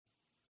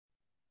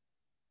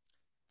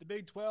The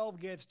Big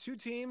 12 gets two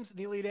teams in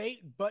the Elite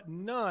Eight, but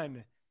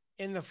none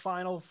in the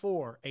Final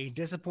Four. A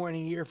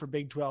disappointing year for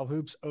Big 12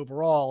 hoops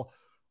overall.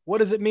 What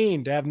does it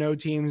mean to have no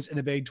teams in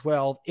the Big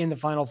 12 in the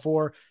Final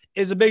Four?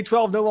 Is the Big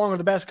 12 no longer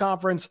the best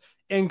conference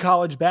in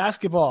college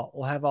basketball?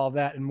 We'll have all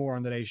that and more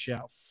on today's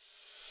show.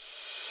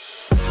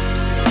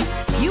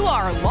 You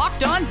are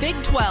Locked On Big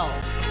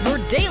 12, your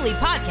daily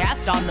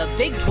podcast on the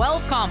Big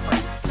 12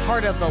 Conference,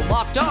 part of the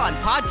Locked On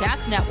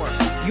Podcast Network,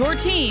 your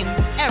team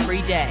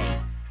every day.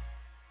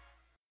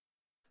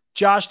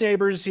 Josh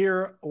Neighbors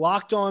here,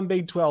 Locked On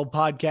Big 12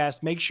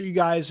 podcast. Make sure you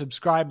guys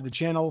subscribe to the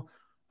channel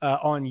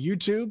on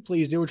YouTube.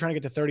 Please do. We're trying to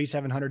get to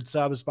 3,700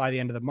 subs by the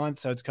end of the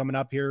month, so it's coming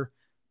up here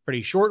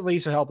pretty shortly,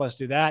 so help us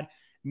do that.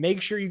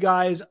 Make sure you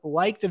guys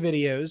like the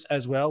videos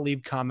as well.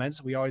 Leave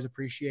comments. We always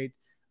appreciate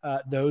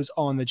those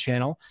on the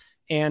channel.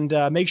 And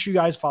make sure you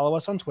guys follow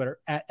us on Twitter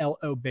at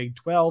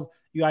LOBig12.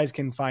 You guys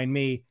can find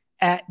me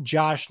at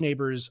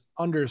JoshNeighbors_.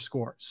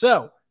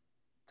 So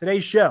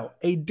today's show,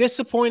 a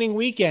disappointing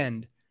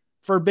weekend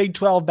for Big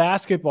 12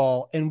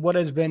 basketball in what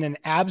has been an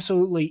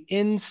absolutely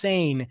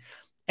insane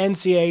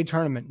NCAA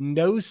tournament.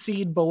 No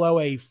seed below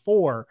a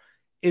 4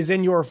 is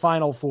in your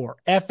Final Four.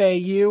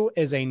 FAU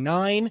is a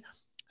 9.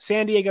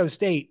 San Diego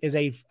State is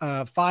a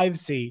 5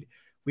 seed.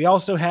 We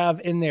also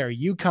have in there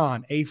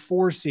UConn, a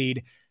 4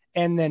 seed,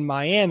 and then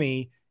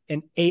Miami,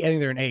 an 8. I think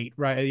they're an 8,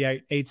 right? Yeah,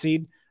 8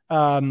 seed.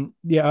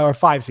 Or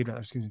 5 seed,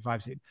 rather. Excuse me,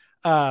 5 seed.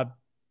 A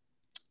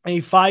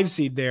 5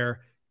 seed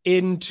there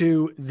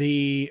into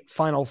the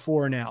Final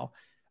Four now.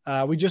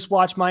 We just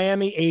watched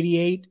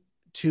Miami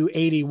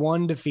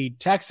 88-81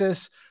 defeat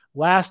Texas.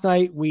 Last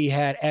night we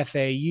had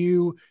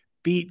FAU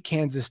beat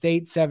Kansas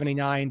State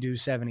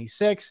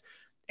 79-76.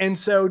 And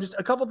so just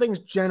a couple things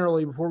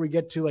generally before we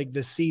get to like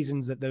the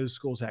seasons that those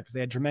schools had, because they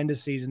had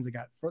tremendous seasons. They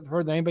got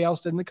further than anybody else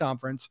did in the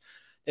conference.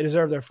 They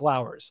deserve their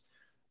flowers.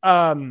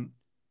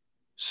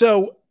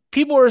 So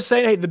people are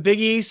saying, hey, the Big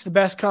East, the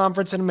best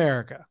conference in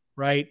America,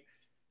 right?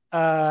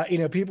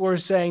 People are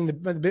saying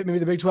maybe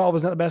the Big 12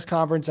 is not the best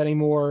conference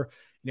anymore.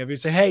 If you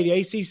say, hey, the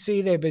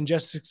ACC, they've been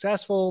just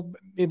successful,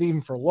 maybe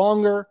even for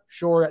longer.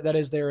 Sure, that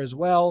is there as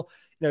well.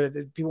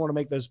 People want to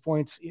make those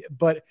points.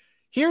 But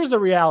here's the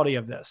reality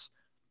of this.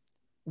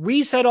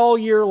 We said all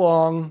year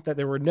long that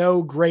there were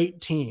no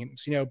great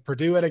teams.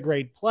 Purdue had a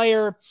great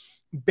player.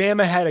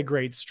 Bama had a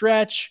great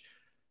stretch.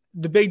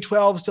 The Big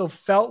 12 still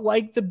felt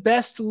like the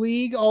best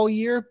league all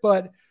year,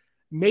 but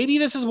maybe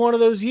this is one of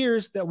those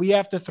years that we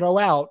have to throw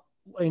out,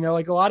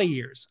 like a lot of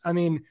years. I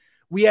mean,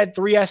 we had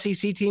 3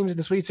 SEC teams in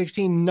the Sweet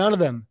 16. None of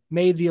them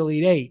made the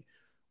Elite Eight.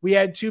 We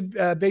had 2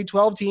 Big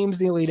 12 teams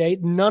in the Elite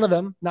Eight.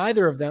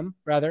 Neither of them,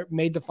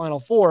 made the Final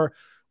Four.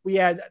 We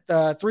had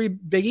 3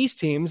 Big East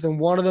teams, then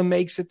one of them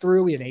makes it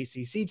through. We had an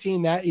ACC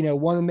team that,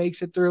 one of them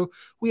makes it through.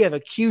 We have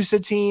a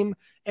CUSA team,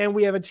 and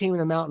we have a team in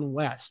the Mountain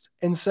West.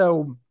 And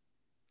so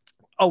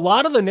a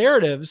lot of the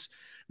narratives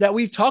that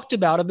we've talked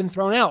about have been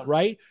thrown out,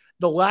 right?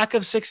 The lack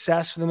of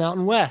success for the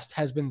Mountain West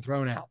has been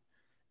thrown out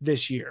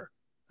this year.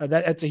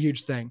 That's a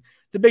huge thing.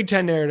 The Big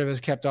Ten narrative has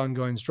kept on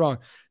going strong.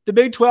 The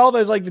Big 12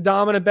 as like the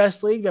dominant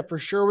best league that for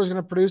sure was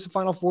going to produce a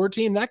Final Four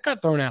team, that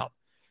got thrown out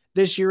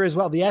this year as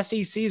well. The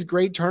SEC's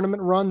great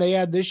tournament run they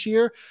had this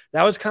year,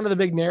 that was kind of the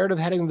big narrative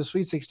heading into the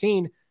Sweet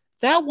 16.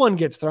 That one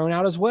gets thrown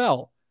out as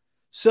well.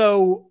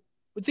 So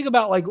think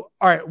about all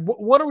right,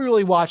 what are we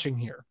really watching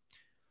here?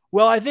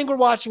 Well, I think we're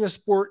watching a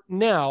sport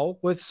now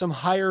with some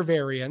higher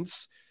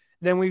variance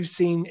than we've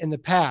seen in the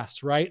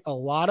past, right? A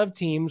lot of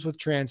teams with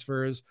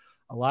transfers,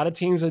 a lot of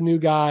teams with new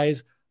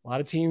guys, a lot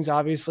of teams,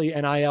 obviously,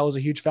 NIL is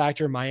a huge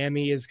factor.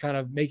 Miami is kind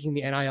of making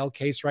the NIL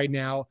case right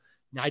now.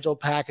 Nigel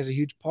Pack is a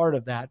huge part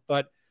of that.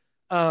 But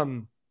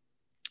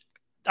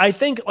I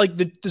think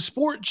the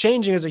sport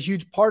changing is a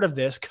huge part of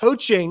this.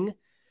 Coaching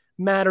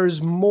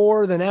matters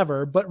more than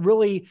ever, but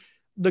really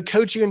the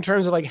coaching in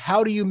terms of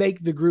how do you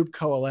make the group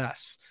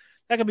coalesce?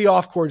 That could be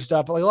off-court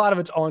stuff, but a lot of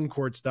it's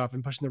on-court stuff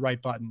and pushing the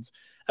right buttons.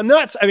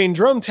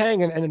 Jerome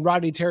Tang and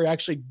Rodney Terry are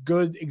actually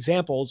good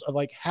examples of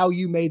how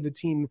you made the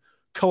team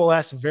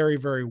coalesce very,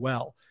 very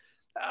well.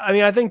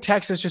 I think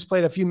Texas just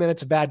played a few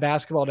minutes of bad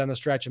basketball down the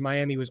stretch, and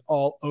Miami was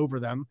all over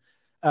them.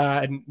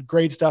 And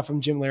great stuff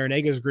from Jim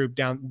Laranaga's group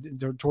down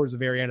towards the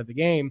very end of the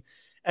game.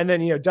 And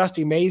then,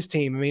 Dusty May's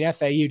team,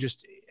 FAU,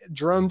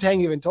 Jerome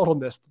Tang even told him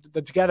this,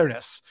 the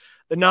togetherness,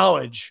 the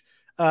knowledge,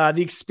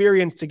 the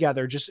experience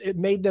together, it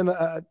made them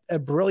a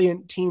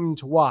brilliant team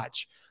to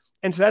watch.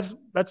 And so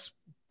that's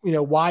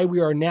why we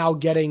are now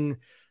getting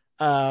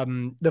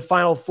the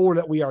Final Four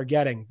that we are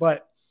getting.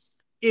 But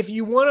if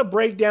you want to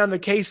break down the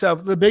case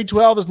of the Big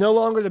 12 is no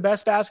longer the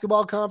best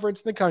basketball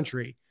conference in the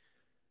country,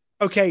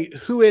 okay,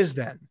 who is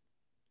then?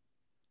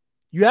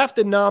 You have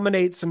to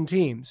nominate some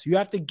teams. You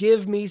have to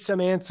give me some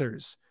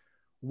answers.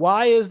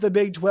 Why is the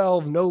Big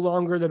 12 no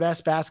longer the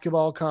best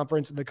basketball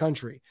conference in the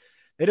country?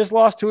 They just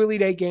lost 2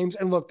 Elite Eight games.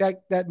 And look,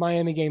 that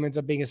Miami game ends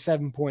up being a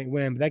 7-point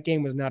win, but that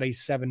game was not a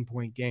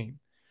 7-point game.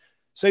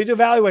 So you have to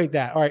evaluate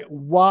that. All right,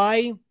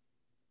 why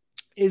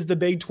is the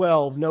Big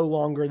 12 no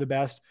longer the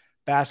best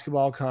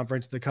basketball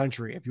conference in the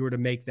country if you were to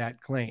make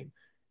that claim?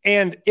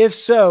 And if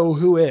so,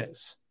 who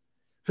is?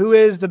 who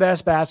is the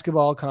best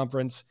basketball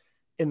conference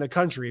in the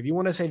country? If you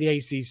want to say the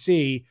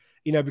ACC,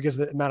 because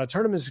of the amount of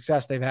tournament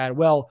success they've had,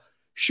 well,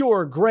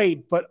 sure,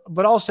 great, but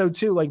also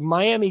too, like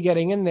Miami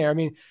getting in there. I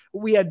mean,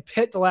 we had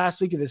Pitt the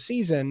last week of the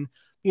season,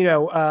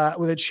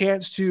 with a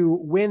chance to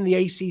win the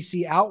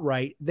ACC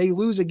outright. They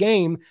lose a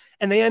game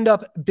and they end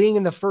up being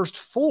in the first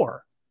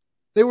four.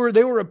 They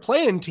were a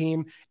play-in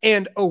team,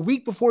 and a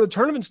week before the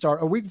tournament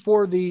start, a week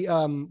before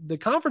the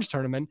conference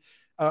tournament,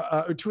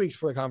 or 2 weeks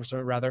before the conference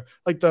tournament, rather,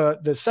 like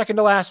the second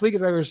to last week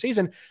of the regular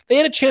season, they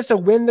had a chance to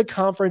win the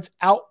conference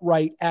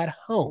outright at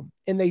home,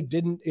 and they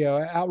didn't,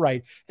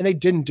 outright, and they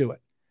didn't do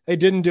it. They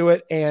didn't do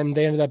it, and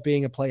they ended up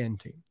being a play-in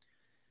team.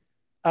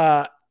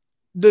 The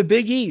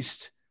Big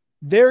East,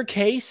 their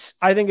case,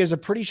 I think, is a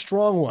pretty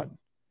strong one,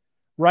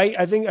 right?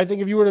 I think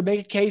if you were to make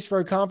a case for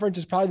a conference,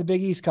 it's probably the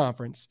Big East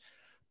Conference.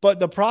 But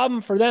the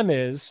problem for them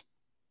is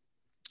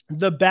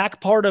the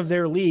back part of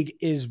their league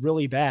is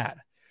really bad.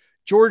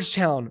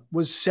 Georgetown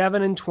was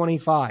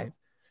 7-25.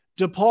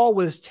 DePaul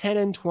was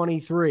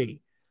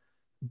 10-23.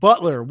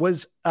 Butler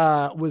was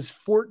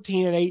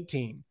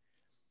 14-18.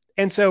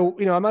 And so,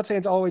 I'm not saying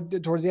it's all the way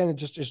towards the end,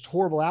 it's just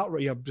horrible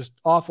outright, just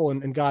awful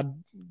and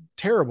God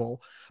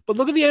terrible. But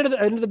look at the end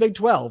of the Big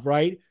 12,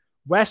 right?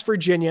 West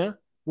Virginia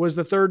was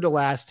the third to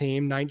last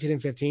team,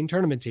 19-15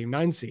 tournament team,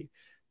 9 seed.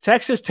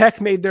 Texas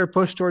Tech made their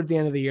push towards the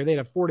end of the year. They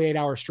had a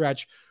 48-hour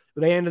stretch.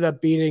 They ended up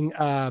beating,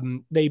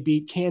 they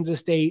beat Kansas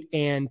State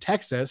and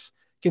Texas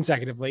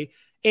consecutively.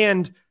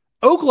 And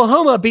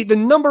Oklahoma beat the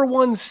number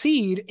 1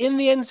 seed in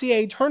the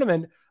NCAA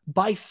tournament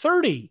by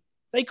 30.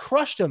 They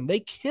crushed them. They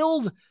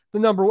killed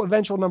the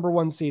eventual number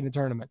 1 seed in the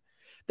tournament.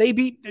 They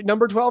beat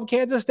number 12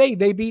 Kansas State.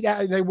 They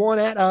won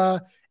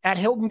at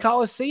Hilton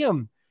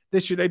Coliseum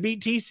this year. They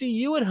beat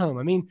TCU at home.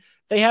 I mean,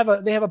 they have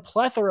a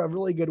plethora of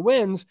really good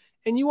wins.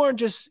 And you're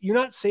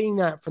not seeing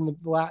that from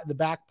the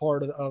back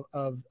part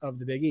of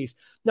the Big East.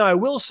 Now, I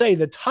will say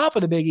the top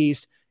of the Big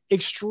East,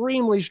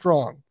 extremely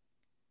strong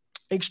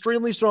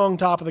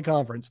top of the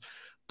conference.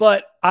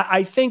 But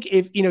I think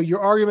if, your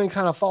argument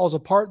kind of falls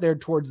apart there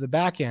towards the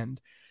back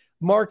end,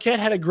 Marquette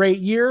had a great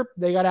year.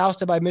 They got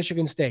ousted by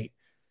Michigan State.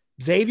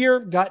 Xavier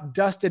got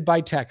dusted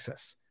by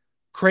Texas.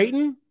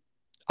 Creighton,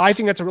 I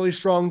think that's a really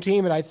strong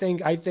team. And I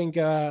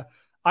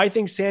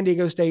think San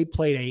Diego State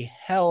played a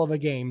hell of a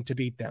game to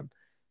beat them.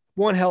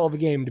 One hell of a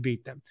game to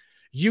beat them.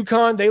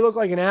 UConn, they look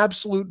like an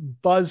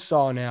absolute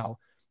buzzsaw now.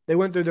 They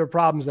went through their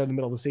problems in the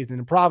middle of the season,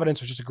 and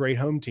Providence was just a great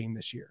home team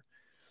this year.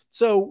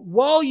 So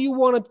while you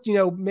want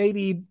to,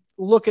 maybe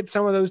look at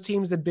some of those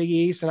teams, the Big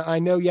East, and I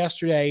know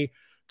yesterday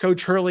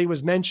Coach Hurley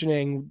was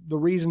mentioning the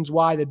reasons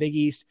why the Big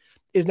East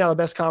is now the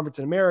best conference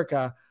in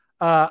America.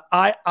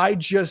 I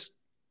just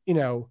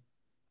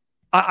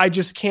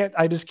can't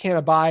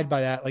abide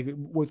by that, like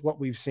with what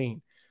we've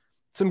seen.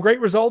 Some great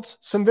results,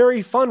 some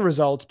very fun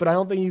results, but I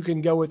don't think you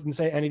can go with and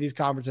say any of these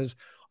conferences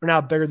are now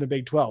bigger than the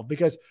Big 12,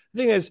 because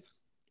the thing is,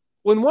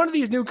 when one of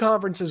these new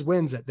conferences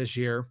wins it this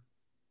year,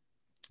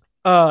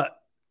 what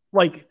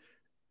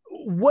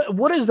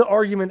is the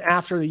argument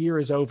after the year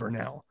is over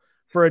now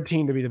for a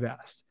team to be the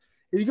best?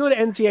 If you go to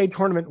NCAA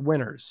tournament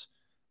winners,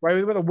 right?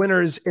 We look at the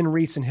winners in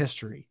recent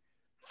history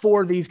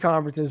for these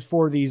conferences,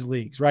 for these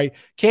leagues, right?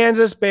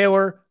 Kansas,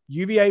 Baylor,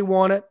 UVA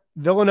won it,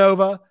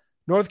 Villanova,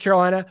 North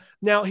Carolina.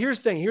 Now, here's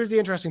the thing. Here's the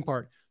interesting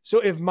part. So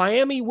if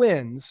Miami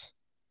wins,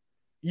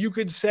 you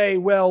could say,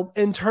 well,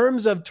 in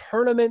terms of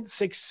tournament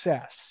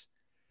success,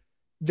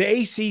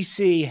 the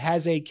ACC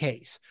has a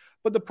case.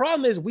 But the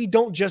problem is we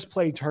don't just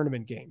play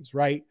tournament games,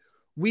 right?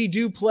 We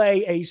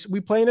play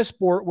in a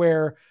sport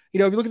where,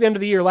 if you look at the end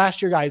of the year,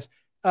 last year, guys,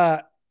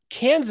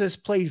 Kansas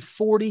played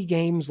 40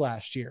 games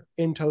last year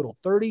in total,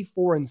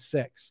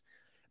 34-6.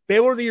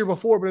 Baylor the year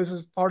before, but this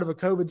was part of a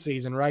COVID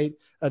season, right?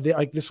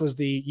 This was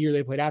the year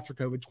they played after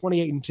COVID,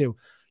 28-2.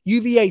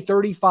 UVA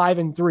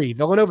 35-3,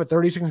 Villanova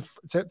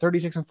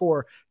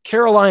 36-4,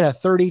 Carolina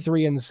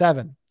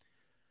 33-7.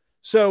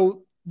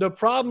 So the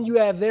problem you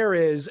have there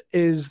is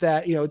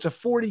that it's a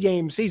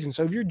 40-game season.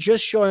 So if you're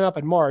just showing up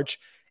in March,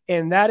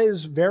 and that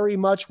is very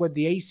much what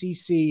the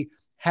ACC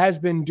has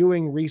been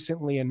doing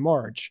recently in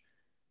March,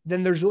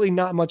 then there's really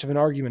not much of an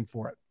argument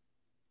for it.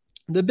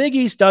 The Big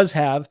East does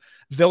have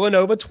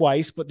Villanova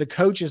twice, but the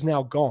coach is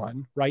now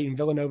gone, right? And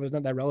Villanova is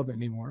not that relevant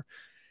anymore.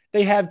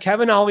 They have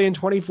Kevin Ollie in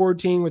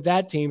 2014 with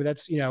that team.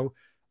 That's,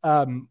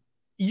 UConn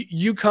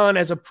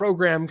as a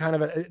program, kind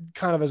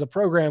of as a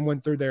program,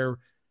 went through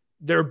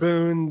their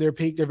boon, their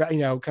peak, their,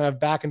 kind of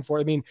back and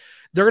forth. I mean,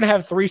 they're going to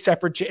have 3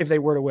 separate, if they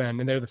were to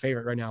win, and they're the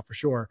favorite right now for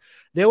sure.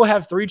 They will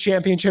have 3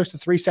 championships to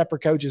 3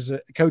 separate coaches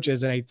in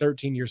a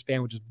 13-year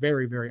span, which is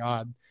very, very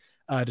odd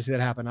to see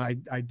that happen. I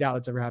doubt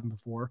it's ever happened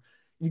before.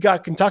 You've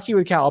got Kentucky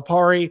with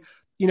Calipari.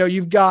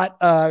 You've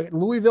got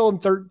Louisville in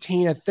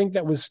 13. I think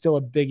that was still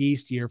a Big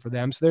East year for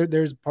them. So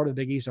there's part of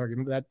the Big East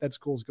argument, but that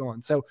school's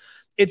gone. So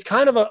it's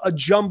kind of a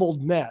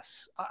jumbled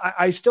mess.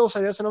 I still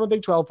say this, and I'm a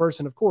Big 12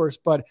 person, of course,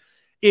 but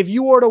if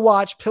you were to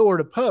watch pillar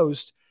to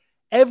post,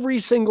 every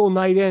single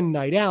night in,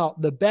 night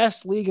out, the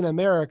best league in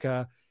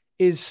America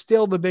is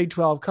still the Big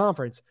 12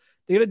 conference.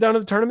 They get it done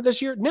in the tournament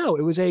this year? No,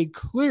 it was a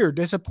clear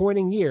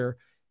disappointing year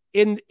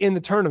in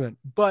the tournament.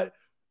 But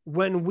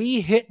when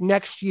we hit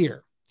next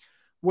year,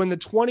 when the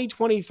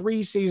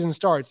 2023 season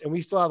starts, and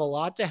we still have a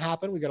lot to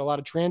happen, we got a lot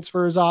of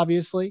transfers,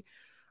 obviously,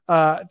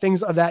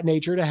 things of that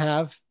nature to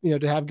have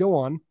go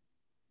on,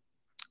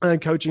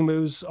 and coaching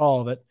moves, all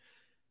of it.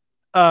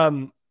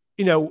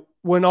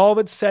 When all of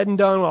it's said and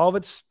done, when all of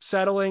it's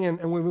settling,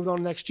 and we move on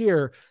to next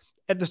year,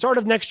 at the start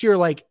of next year,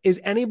 like, is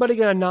anybody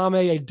going to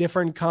nominate a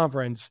different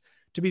conference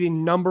to be the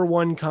number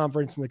one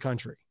conference in the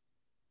country?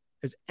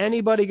 Is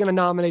anybody going to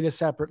nominate a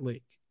separate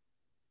league?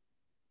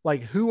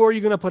 Like, who are you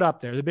going to put up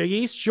there? The Big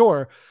East?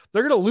 Sure.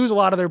 They're going to lose a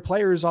lot of their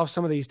players off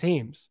some of these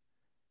teams.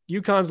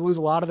 UConn's lose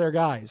a lot of their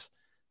guys.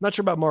 I'm not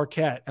sure about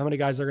Marquette, how many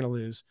guys they're going to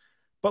lose.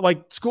 But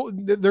like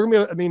they're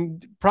going to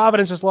be,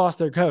 Providence just lost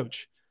their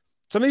coach.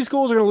 Some of these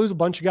schools are going to lose a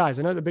bunch of guys.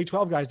 I know the Big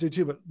 12 guys do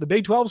too, but the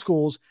Big 12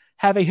 schools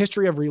have a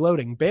history of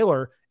reloading.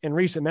 Baylor, in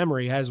recent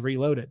memory, has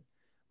reloaded,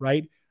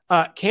 right?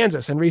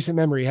 Kansas, in recent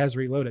memory, has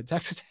reloaded.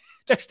 Texas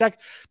Tech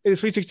in the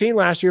Sweet 16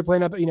 last year,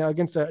 playing up,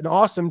 against an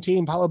awesome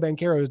team, Paulo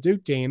Banchero's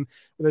Duke team,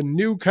 with a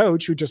new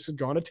coach who just has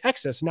gone to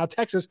Texas. Now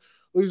Texas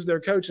loses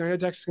their coach, and I know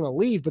Texas is going to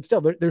leave, but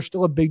still, they're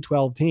still a Big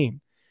 12 team,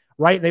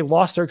 right? They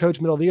lost their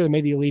coach middle of the year. They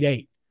made the Elite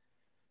Eight.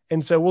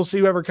 And so we'll see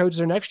whoever coaches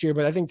are next year,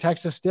 but I think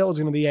Texas still is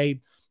going to be a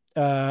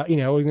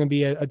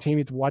team you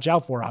have to watch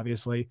out for,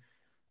 obviously.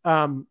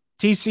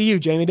 TCU,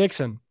 Jamie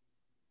Dixon.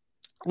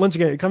 Once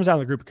again, it comes down to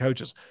the group of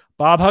coaches.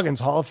 Bob Huggins,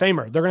 Hall of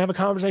Famer. They're going to have a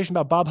conversation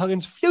about Bob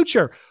Huggins'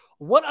 future.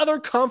 What other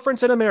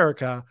conference in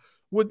America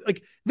would,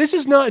 like, this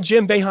is not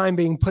Jim Boeheim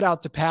being put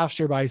out to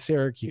pasture by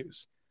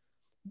Syracuse.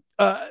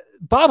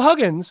 Bob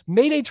Huggins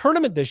made a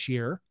tournament this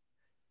year,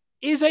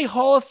 is a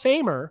Hall of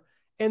Famer,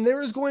 and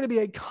there is going to be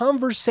a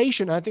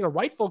conversation, I think a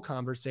rightful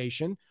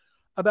conversation,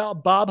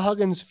 about Bob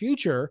Huggins'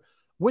 future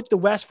with the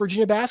West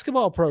Virginia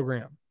basketball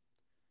program.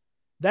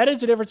 That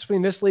is the difference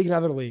between this league and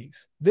other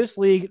leagues. This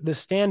league, the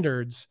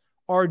standards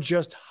are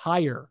just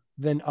higher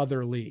than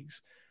other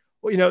leagues.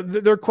 Well,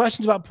 there are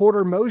questions about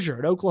Porter Moser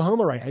at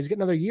Oklahoma right now. He's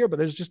getting another year, but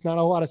there's just not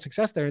a lot of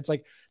success there. It's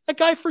like, that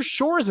guy for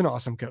sure is an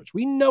awesome coach.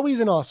 We know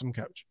he's an awesome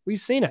coach. We've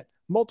seen it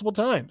multiple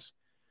times.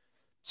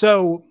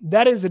 So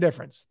that is the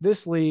difference.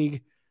 This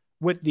league,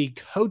 with the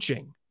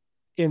coaching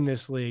in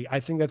this league, I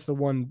think that's the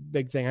one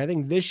big thing. I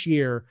think this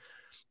year,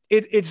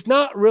 it's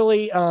not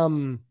really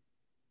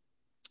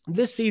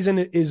this season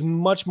is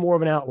much more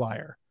of an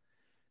outlier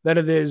than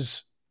it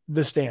is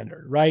the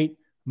standard, right?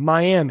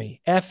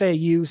 Miami,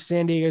 FAU,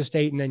 San Diego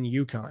State, and then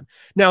UConn.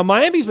 Now,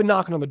 Miami's been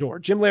knocking on the door.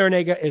 Jim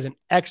Larrañaga is an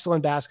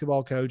excellent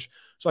basketball coach,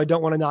 so I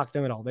don't want to knock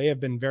them at all. They have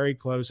been very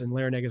close, and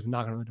Larrañaga's been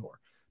knocking on the door.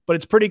 But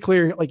it's pretty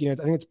clear, I think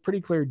it's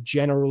pretty clear,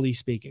 generally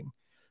speaking,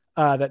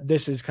 that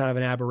this is kind of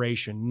an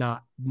aberration,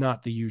 not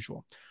the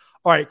usual.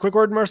 All right, quick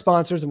word from our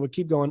sponsors, and we'll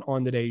keep going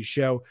on today's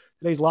show.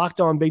 Today's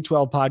Locked On Big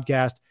 12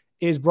 podcast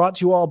is brought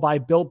to you all by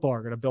Built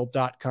Bar. Go to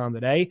Built.com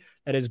today.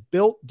 That is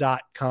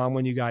Built.com.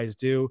 When you guys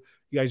do,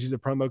 you guys use the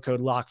promo code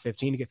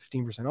LOCK15 to get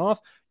 15% off.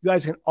 You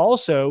guys can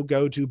also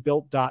go to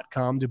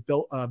Built.com to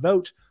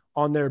vote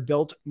on their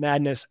Built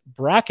Madness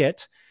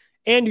bracket.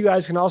 And you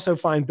guys can also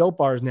find Built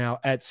Bars now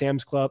at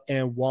Sam's Club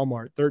and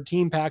Walmart.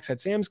 13 packs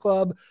at Sam's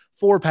Club,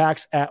 4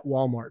 packs at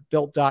Walmart.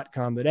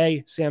 Built.com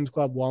today. Sam's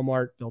Club,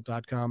 Walmart,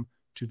 Built.com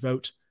to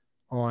vote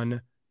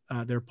on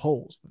their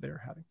polls that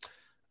they're having.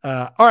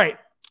 All right.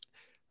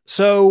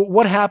 So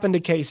what happened to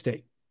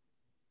K-State?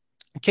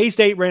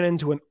 K-State ran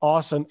into an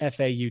awesome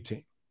FAU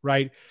team,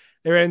 right?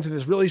 They ran into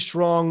this really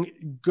strong,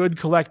 good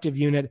collective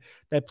unit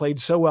that played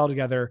so well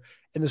together.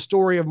 And the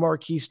story of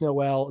Marquise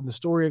Noel and the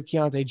story of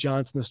Keontae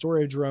Johnson, the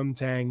story of Jerome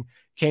Tang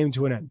came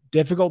to an end.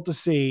 Difficult to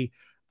see.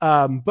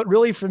 But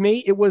really for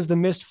me, it was the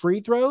missed free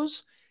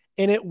throws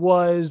and it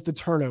was the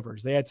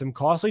turnovers. They had some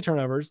costly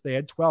turnovers. They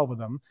had 12 of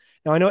them.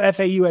 Now I know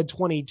FAU had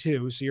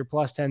 22, so you're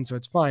plus 10, so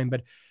it's fine.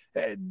 But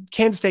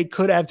Kansas State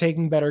could have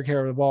taken better care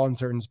of the ball in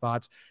certain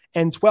spots.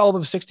 And 12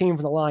 of 16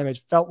 from the line,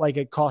 it felt like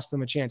it cost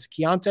them a chance.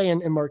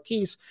 Keontae and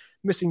Marquise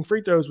missing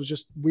free throws was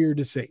just weird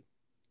to see.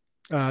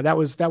 That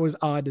was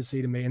odd to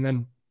see to me. And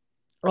then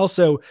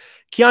also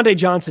Keontae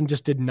Johnson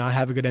just did not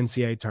have a good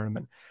NCAA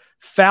tournament.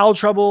 Foul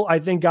trouble, I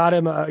think, got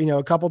him,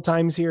 a couple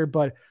times here,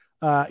 but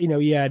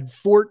he had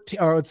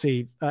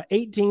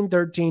 18,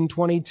 13,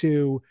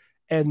 22,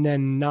 and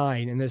then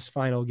 9 in this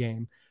final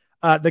game.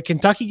 The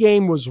Kentucky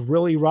game was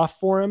really rough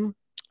for him.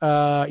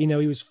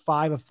 He was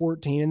 5 of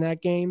 14 in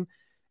that game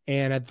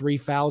and had 3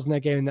 fouls in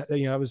that game. And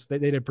they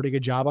did a pretty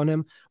good job on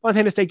him.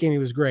 Montana State game, he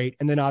was great.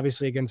 And then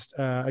obviously against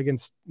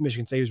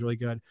Michigan State, he was really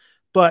good.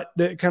 But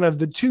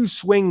the 2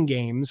 swing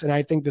games, and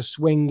I think the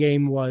swing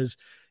game was,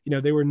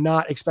 they were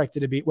not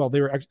expected to be,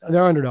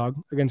 they're underdog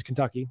against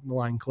Kentucky. The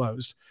line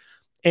closed.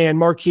 And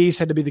Marquise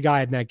had to be the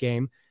guy in that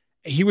game.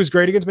 He was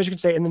great against Michigan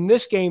State. And then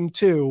this game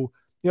too,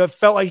 it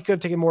felt like he could have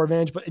taken more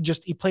advantage, but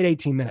he played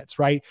 18 minutes,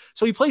 right?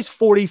 So he plays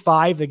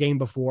 45 the game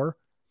before,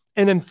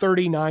 and then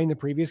 39 the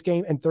previous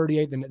game, and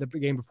 38 the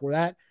game before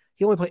that.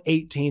 He only played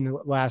 18 the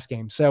last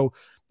game. So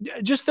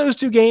just those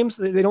 2 games,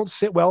 they don't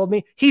sit well with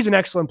me. He's an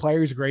excellent player.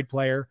 He's a great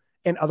player.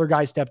 and other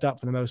guys stepped up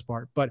for the most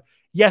part. But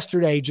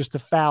yesterday, just the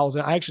fouls,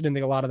 and I actually didn't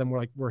think a lot of them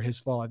were his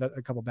fault. I thought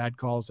a couple bad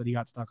calls that he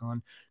got stuck on,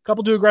 a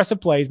couple too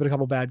aggressive plays, but a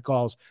couple bad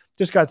calls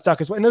just got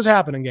stuck as well. And those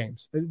happen in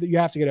games. You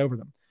have to get over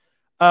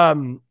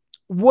them.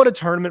 What a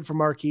tournament for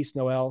Markquis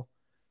Nowell.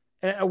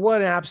 And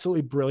what an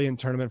absolutely brilliant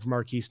tournament for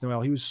Markquis Nowell.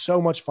 He was so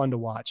much fun to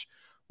watch.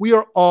 We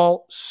are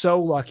all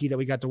so lucky that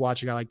we got to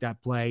watch a guy like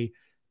that play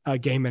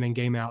game in and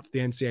game out the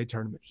NCAA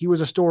tournament. He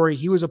was a story.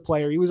 He was a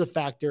player. He was a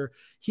factor.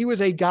 He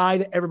was a guy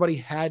that everybody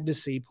had to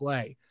see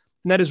play.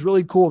 And that is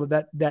really cool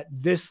that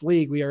this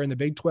league, we are in the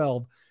Big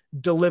 12,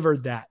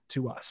 delivered that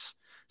to us.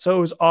 So it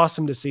was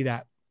awesome to see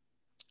that.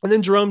 And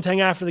then Jerome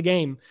Tang after the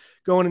game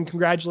going and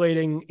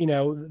congratulating,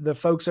 the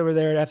folks over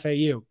there at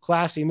FAU.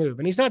 Classy move.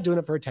 And he's not doing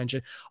it for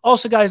attention.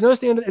 Also, guys,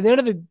 notice at the end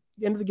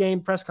of the game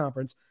press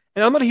conference,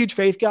 and I'm not a huge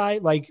faith guy.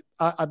 Like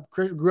I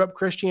grew up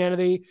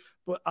Christianity,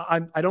 but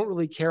I don't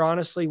really care,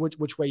 honestly,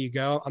 which way you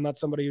go. I'm not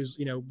somebody who's,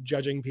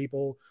 judging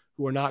people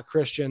who are not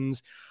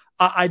Christians.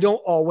 I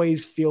don't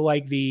always feel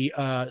like the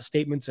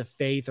statements of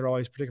faith are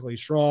always particularly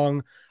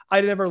strong.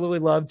 I never really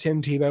loved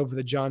Tim Tebow for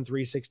the John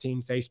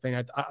 3:16 face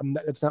paint.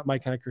 That's not my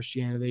kind of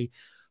Christianity.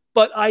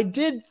 But I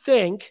did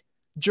think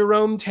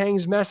Jerome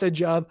Tang's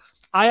message of,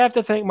 I have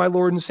to thank my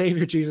Lord and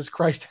Savior Jesus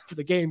Christ after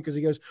the game, because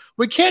he goes,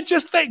 we can't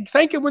just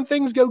thank him when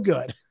things go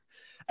good.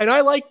 And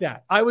I like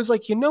that. I was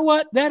like, you know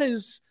what? That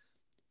is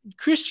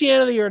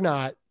Christianity or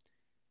not.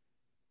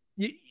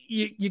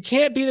 You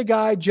can't be the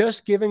guy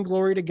just giving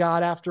glory to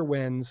God after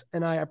wins.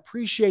 And I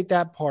appreciate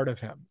that part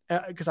of him,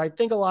 because I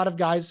think a lot of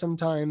guys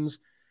sometimes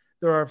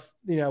there are,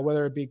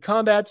 whether it be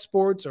combat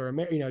sports or,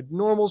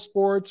 normal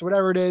sports,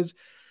 whatever it is,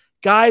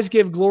 guys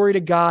give glory to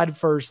God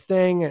first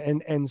thing.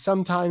 And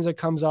sometimes it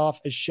comes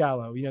off as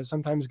shallow.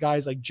 Sometimes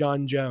guys like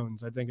John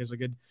Jones, I think, is a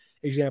good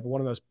example.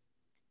 One of those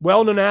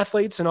well-known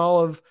athletes in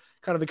all of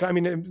kind of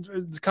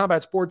the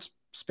combat sports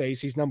space.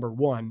 He's number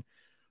one.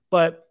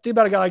 But think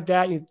about a guy like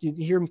that. You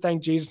hear him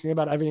thank Jesus, think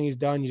about everything he's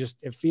done.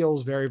 It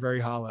feels very, very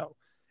hollow.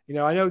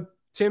 I know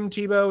Tim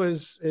Tebow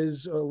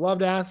is a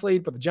loved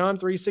athlete, but the John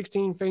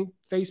 3:16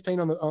 face paint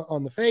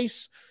on the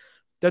face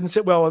doesn't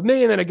sit well with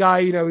me. And then a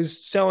guy,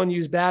 who's selling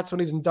used bats when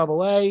he's in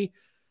AA.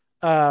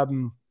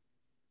 And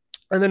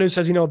then who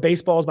says,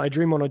 baseball is my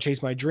dream. I want to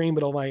chase my dream,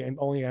 but only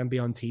going to be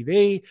on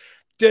TV.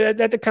 That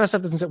kind of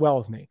stuff doesn't sit well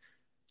with me.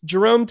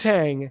 Jerome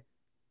Tang,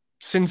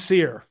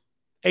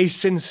 a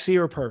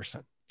sincere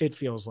person. It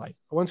feels like.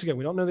 Once again,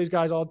 we don't know these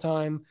guys all the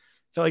time. I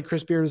feel like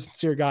Chris Beard is a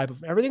sincere guy, but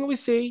from everything we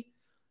see,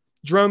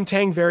 Jerome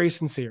Tang, very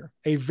sincere,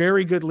 a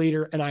very good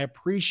leader, and I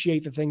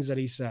appreciate the thing's that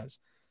he says.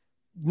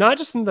 Not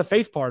just from the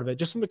faith part of it,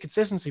 just from the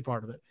consistency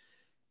part of it.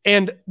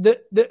 And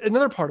the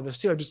another part of this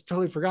too, I just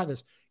totally forgot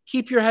this.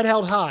 Keep your head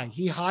held high.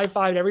 He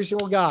high-fived every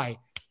single guy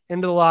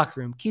into the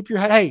locker room. Keep your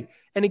head, hey,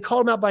 and he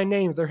called them out by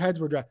name if their heads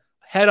were dry.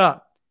 Head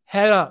up,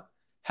 head up,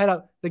 head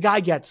up. The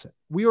guy gets it.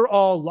 We were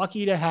all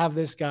lucky to have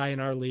this guy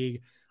in our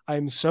league.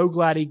 I'm so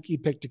glad he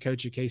picked to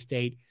coach at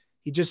K-State.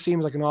 He just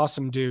seems like an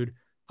awesome dude.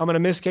 I'm going to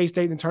miss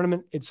K-State in the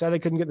tournament. It said they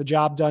couldn't get the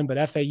job done,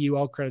 but FAU,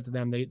 all credit to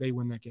them. They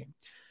win that game.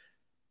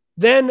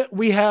 Then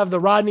we have the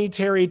Rodney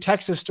Terry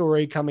Texas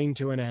story coming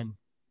to an end.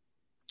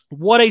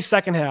 What a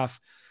second half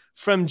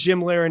from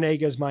Jim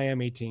Laranaga's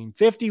Miami team.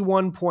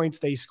 51 points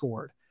they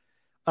scored.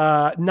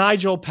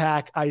 Nigel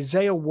Pack,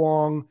 Isaiah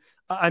Wong.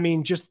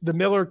 Just the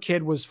Miller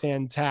kid was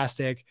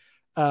fantastic.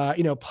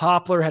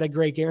 Poplar had a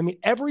great game.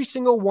 Every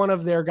single one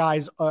of their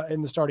guys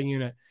in the starting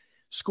unit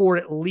scored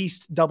at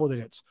least double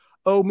digits.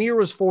 O'Meara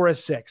was 4 of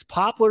 6,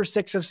 Poplar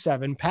 6 of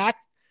 7, Pack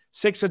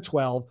 6 of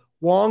 12,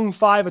 Wong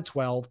 5 of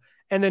 12,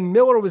 and then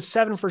Miller was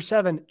 7 for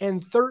 7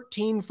 and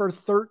 13 for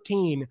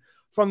 13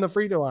 from the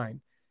free throw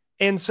line.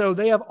 And so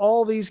they have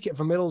all these kids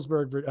from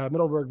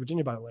Middleburg,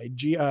 Virginia, by the way,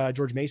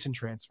 George Mason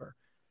transfer.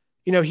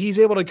 He's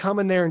able to come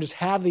in there and just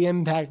have the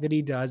impact that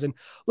he does. And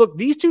look,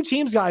 these two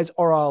teams, guys,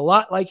 are a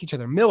lot like each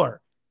other.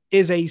 Miller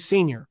is a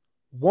senior.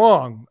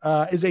 Wong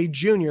is a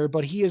junior,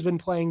 but he has been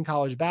playing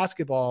college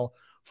basketball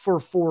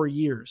for 4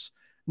 years.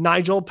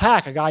 Nigel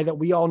Pack, a guy that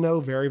we all know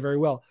very, very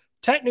well.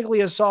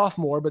 Technically a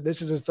sophomore, but this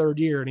is his third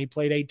year, and he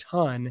played a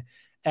ton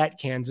at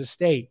Kansas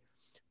State.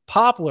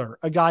 Poplar,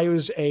 a guy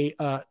who's a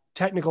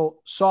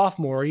technical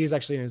sophomore. He's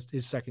actually in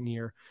his second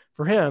year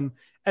for him.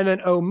 And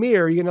then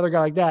O'Meara, you get another guy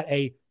like that,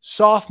 a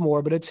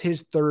sophomore, but it's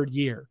his third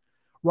year,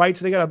 right?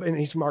 So and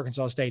he's from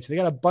Arkansas State. So they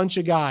got a bunch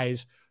of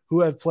guys who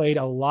have played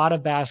a lot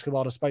of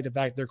basketball, despite the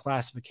fact their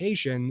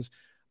classifications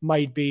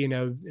might be,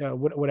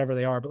 whatever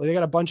they are. But they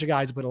got a bunch of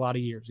guys who put a lot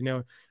of years.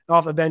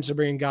 Off the bench, they're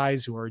bringing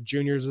guys who are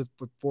juniors with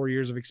 4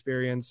 years of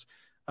experience.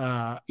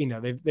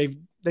 They've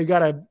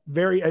got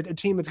a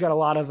team that's got a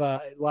lot of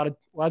talent,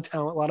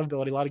 a lot of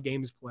ability, a lot of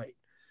games played,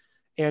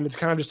 and it's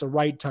kind of just the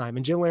right time.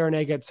 And Jim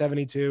Larinaga at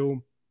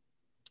 72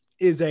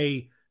 is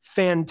a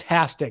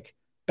fantastic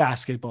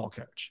basketball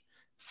coach.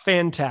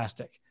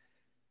 Fantastic.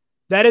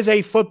 That is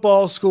a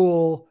football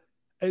school,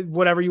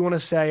 whatever you want to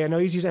say. I know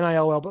he's using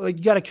NIL, but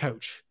you got to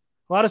coach.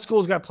 A lot of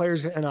schools got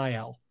players at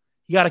NIL.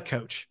 You got to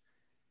coach.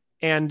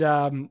 And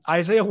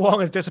Isaiah Wong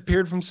has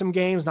disappeared from some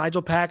games.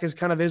 Nigel Pack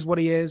is what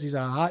he is. He's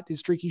a hot,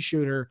 streaky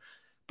shooter.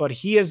 but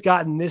he has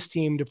gotten this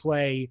team to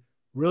play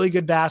really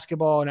good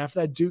basketball. And after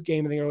that Duke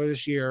game, I think earlier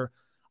this year,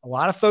 a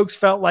lot of folks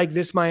felt like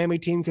this Miami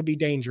team could be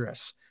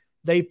dangerous.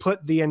 They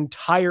put the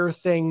entire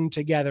thing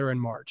together in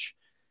March.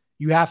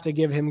 You have to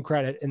give him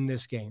credit in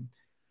this game.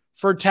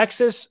 For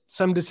Texas,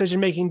 some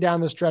decision-making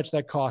down the stretch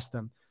that cost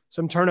them.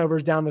 Some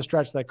turnovers down the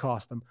stretch that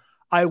cost them.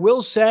 I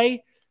will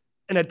say,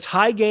 in a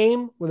tie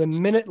game with a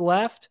minute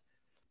left,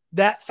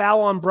 that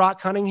foul on Brock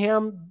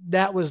Cunningham,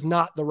 that was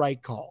not the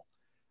right call.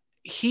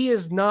 He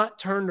is not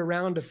turned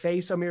around to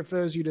face Omier. For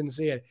those of you who didn't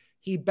see it,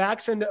 he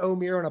backs into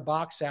Omier on a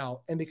box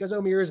out, and because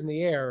Omier is in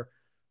the air,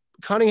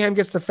 Cunningham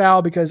gets the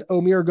foul because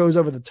Omier goes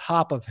over the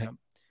top of him.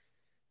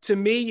 To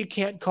me, you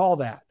can't call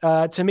that.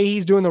 To me,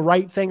 he's doing the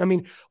right thing. I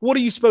mean, what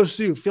are you supposed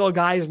to do? Feel a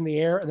guy is in the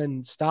air and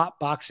then stop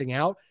boxing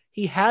out?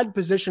 He had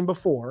position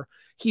before.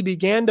 He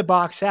began to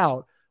box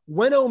out.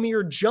 When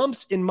Omier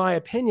jumps, in my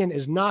opinion,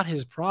 is not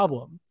his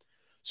problem.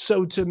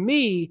 So to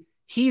me,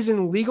 he's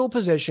in legal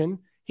position.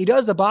 He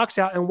does the box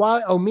out, and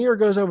while Omier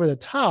goes over the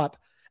top,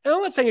 and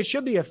I'm not saying it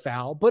should be a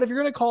foul, but if you're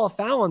going to call a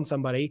foul on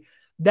somebody,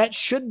 that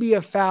should be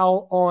a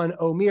foul on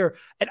Omier.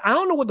 And I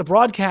don't know what the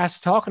broadcast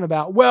is talking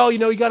about. Well,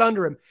 he got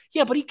under him.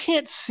 Yeah, but he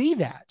can't see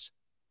that.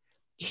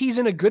 He's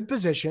in a good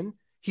position.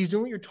 He's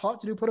doing what you're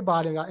taught to do, put a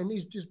body on, and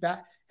he's just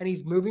back, and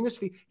he's moving his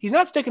feet. He's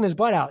not sticking his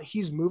butt out.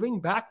 He's moving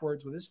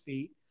backwards with his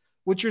feet,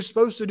 which you're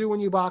supposed to do when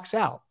you box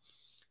out.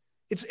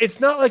 It's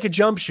not like a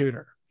jump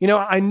shooter.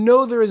 I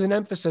know there is an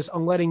emphasis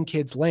on letting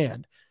kids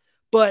land,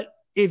 but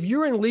if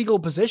you're in legal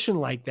position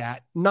like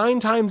that, 9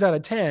 times out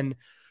of 10,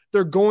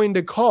 they're going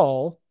to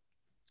call.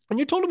 And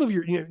you told him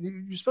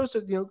you're supposed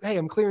to, hey,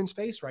 I'm clearing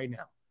space right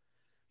now.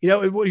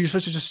 You're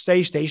supposed to just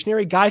stay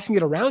stationary. Guys can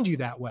get around you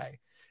that way.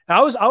 And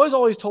I was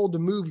always told to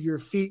move your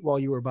feet while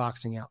you were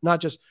boxing out,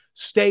 not just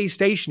stay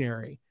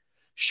stationary.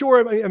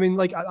 Sure. I mean,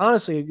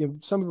 honestly,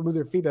 some people move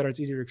their feet better. It's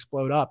easier to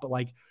explode up, but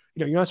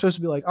you're not supposed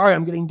to be like, all right,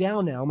 I'm getting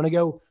down now. I'm going to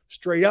go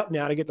straight up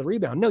now to get the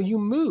rebound. No, you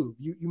move.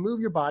 You move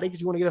your body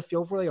because you want to get a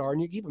feel for where they are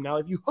and you keep them. Now,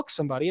 if you hook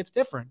somebody, it's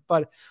different.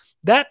 But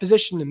that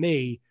position to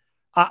me,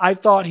 I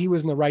thought he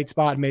was in the right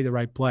spot and made the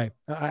right play.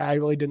 I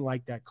really didn't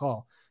like that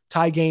call.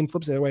 Tie game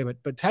flips the other way,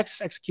 but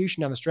Texas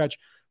execution down the stretch,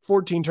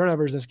 14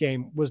 turnovers in this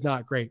game was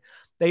not great.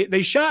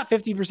 They shot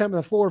 50% from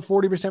the floor,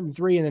 40% from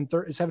three, and then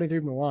 73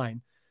 from the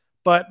line,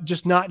 but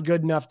just not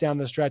good enough down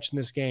the stretch in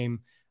this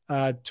game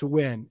to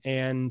win.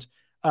 And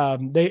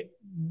the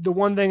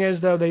one thing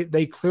is, though,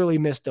 they clearly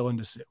missed Dylan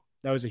Disu.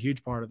 That was a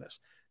huge part of this.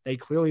 They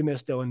clearly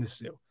missed Dylan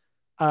Disu.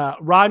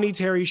 Rodney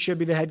Terry should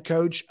be the head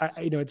coach.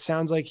 It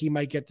sounds like he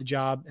might get the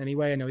job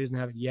anyway. I know he doesn't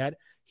have it yet.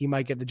 He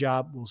might get the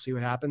job. We'll see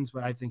what happens,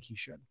 but I think he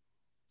should.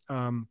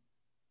 So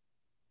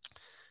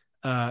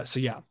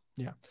yeah.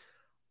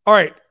 All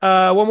right.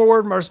 One more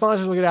word from our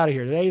sponsors. We'll get out of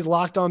here. Today's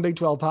Locked On Big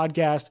 12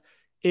 podcast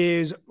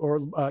Locked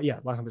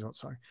On Big 12,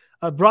 sorry.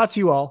 Brought to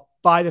you all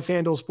by the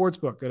FanDuel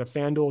Sportsbook. Go to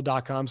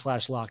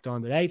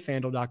FanDuel.com/LockedOn today.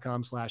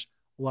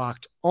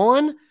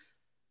 FanDuel.com/LockedOn.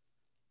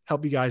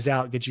 Help you guys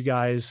out. Get you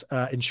guys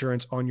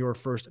insurance on your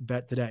first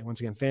bet today. Once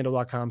again,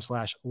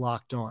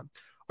 FanDuel.com/LockedOn. All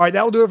right,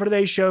 that will do it for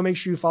today's show. Make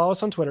sure you follow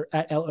us on Twitter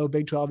at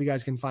LOBig12. You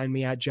guys can find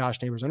me at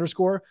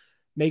JoshNeighbors_.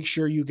 Make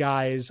sure you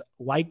guys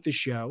like the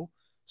show.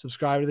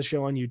 Subscribe to the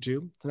show on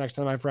YouTube. Till next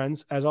time, my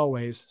friends, as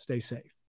always, stay safe.